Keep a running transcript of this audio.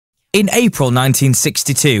In April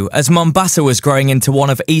 1962, as Mombasa was growing into one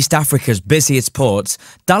of East Africa's busiest ports,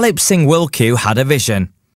 Dalip Singh Wilku had a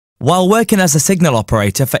vision. While working as a signal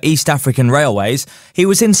operator for East African Railways, he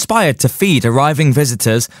was inspired to feed arriving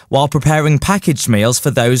visitors while preparing packaged meals for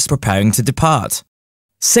those preparing to depart.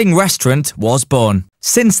 Singh Restaurant was born.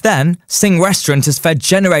 Since then, Singh Restaurant has fed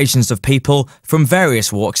generations of people from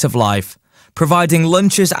various walks of life, providing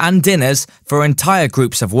lunches and dinners for entire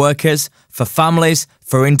groups of workers, for families,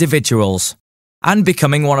 for individuals, and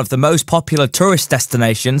becoming one of the most popular tourist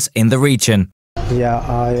destinations in the region. Yeah,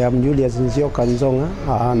 I am Julius Nzio Kanzonga,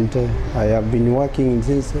 and I have been working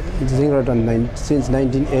since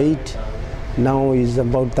 1908. Now is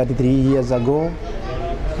about 33 years ago,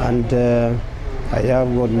 and I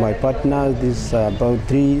have got my partners. This about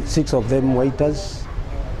 6 of them waiters,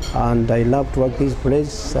 and I love to work this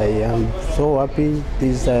place. I am so happy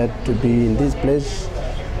to be in this place.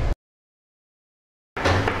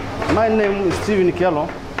 My name is Steven Kialo.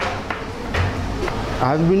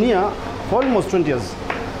 I have been here for almost 20 years.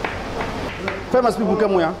 Famous people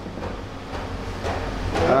come here.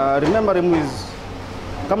 Remember him is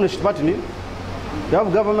Communist Party. You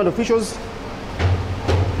have government officials.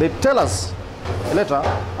 They tell us later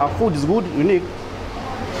our food is good, unique,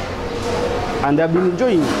 and they have been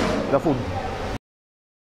enjoying the food.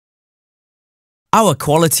 Our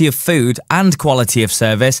quality of food and quality of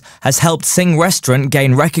service has helped Singh Restaurant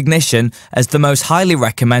gain recognition as the most highly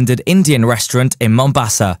recommended Indian restaurant in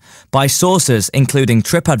Mombasa by sources including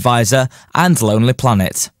TripAdvisor and Lonely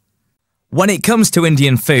Planet. When it comes to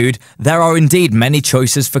Indian food, there are indeed many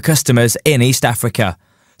choices for customers in East Africa.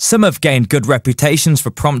 Some have gained good reputations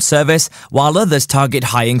for prompt service, while others target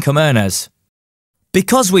high-income earners.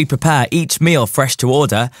 Because we prepare each meal fresh to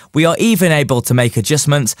order, we are even able to make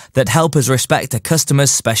adjustments that help us respect a customer's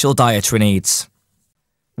special dietary needs.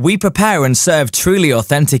 We prepare and serve truly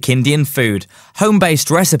authentic Indian food, home-based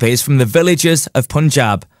recipes from the villages of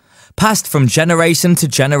Punjab, passed from generation to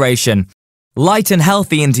generation. Light and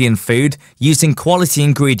healthy Indian food using quality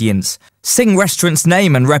ingredients. Singh Restaurant's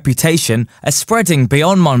name and reputation are spreading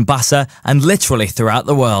beyond Mombasa and literally throughout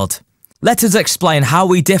the world. Let us explain how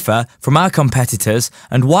we differ from our competitors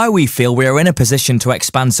and why we feel we are in a position to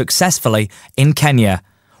expand successfully in Kenya,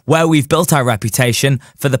 where we've built our reputation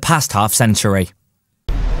for the past half-century.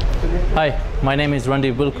 Hi, my name is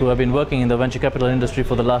Randeep Wilku. I've been working in the venture capital industry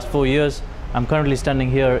for the last 4 years. I'm currently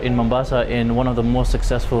standing here in Mombasa in one of the most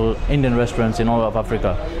successful Indian restaurants in all of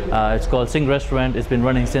Africa. It's called Singh Restaurant. It's been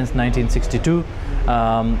running since 1962,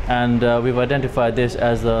 and we've identified this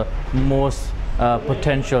as the most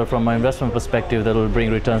potential from an investment perspective that will bring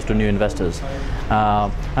returns to new investors.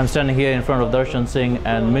 I'm standing here in front of Darshan Singh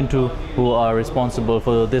and Mintu, who are responsible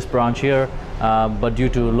for this branch here, but due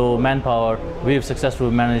to low manpower, we've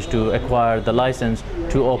successfully managed to acquire the license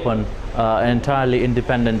to open an entirely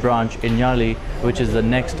independent branch in Nyali, which is the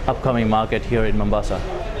next upcoming market here in Mombasa.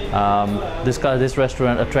 This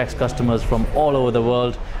restaurant attracts customers from all over the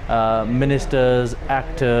world, ministers,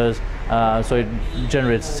 actors, so it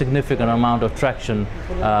generates significant amount of traction,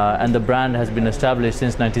 and the brand has been established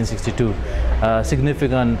since 1962.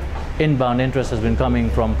 Significant inbound interest has been coming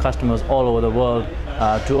from customers all over the world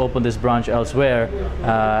to open this branch elsewhere,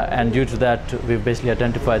 and due to that we've basically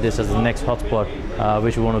identified this as the next hotspot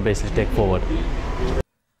which we want to basically take forward.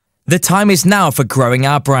 The time is now for growing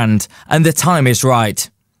our brand, and the time is right.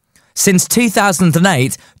 Since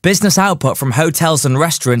 2008, business output from hotels and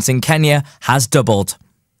restaurants in Kenya has doubled.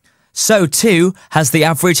 So too has the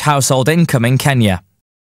average household income in Kenya.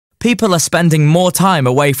 People are spending more time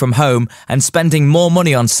away from home and spending more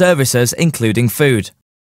money on services, including food.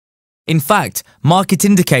 In fact, market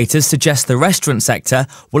indicators suggest the restaurant sector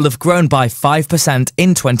will have grown by 5%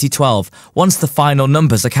 in 2012 once the final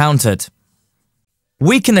numbers are counted.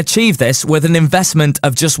 We can achieve this with an investment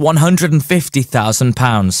of just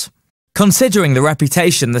 £150,000. Considering the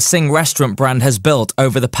reputation the Singh Restaurant brand has built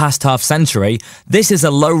over the past half-century, this is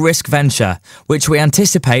a low-risk venture, which we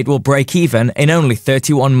anticipate will break even in only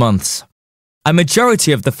 31 months. A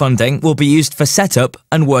majority of the funding will be used for setup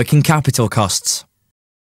and working capital costs.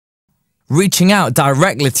 Reaching out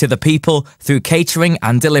directly to the people through catering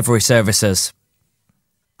and delivery services.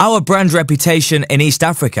 Our brand reputation in East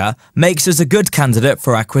Africa makes us a good candidate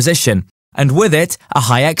for acquisition, and with it, a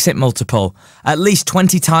high exit multiple, at least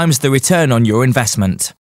 20 times the return on your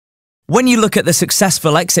investment. When you look at the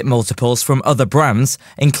successful exit multiples from other brands,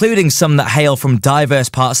 including some that hail from diverse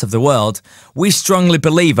parts of the world, we strongly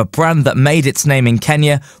believe a brand that made its name in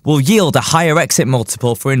Kenya will yield a higher exit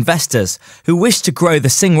multiple for investors who wish to grow the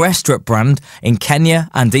Singh Restaurant brand in Kenya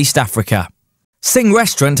and East Africa. Singh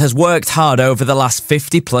Restaurant has worked hard over the last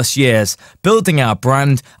 50 plus years, building our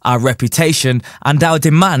brand, our reputation and our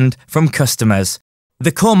demand from customers.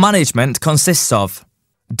 The core management consists of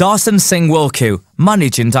Darsan Singh Wilku,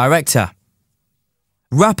 Managing Director;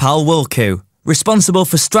 Rapal Wilku, responsible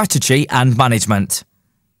for strategy and management;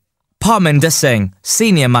 Parminder Singh,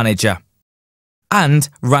 Senior Manager; and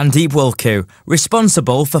Randeep Wilku,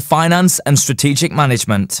 responsible for finance and strategic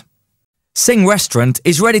management. Singh Restaurant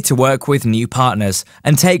is ready to work with new partners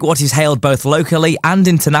and take what is hailed both locally and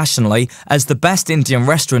internationally as the best Indian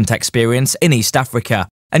restaurant experience in East Africa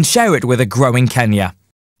and share it with a growing Kenya.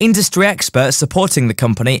 Industry experts supporting the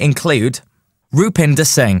company include Rupinder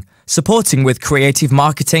Singh, supporting with creative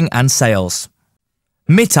marketing and sales;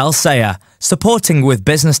 Mital Sayer, supporting with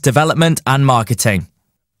business development and marketing;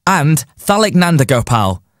 and Thalik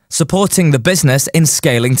Nandagopal, supporting the business in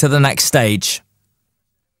scaling to the next stage.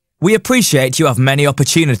 We appreciate you have many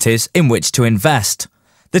opportunities in which to invest.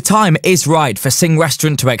 The time is right for Singh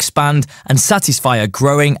Restaurant to expand and satisfy a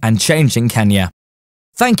growing and changing Kenya.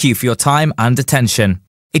 Thank you for your time and attention.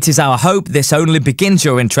 It is our hope this only begins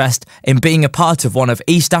your interest in being a part of one of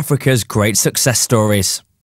East Africa's great success stories.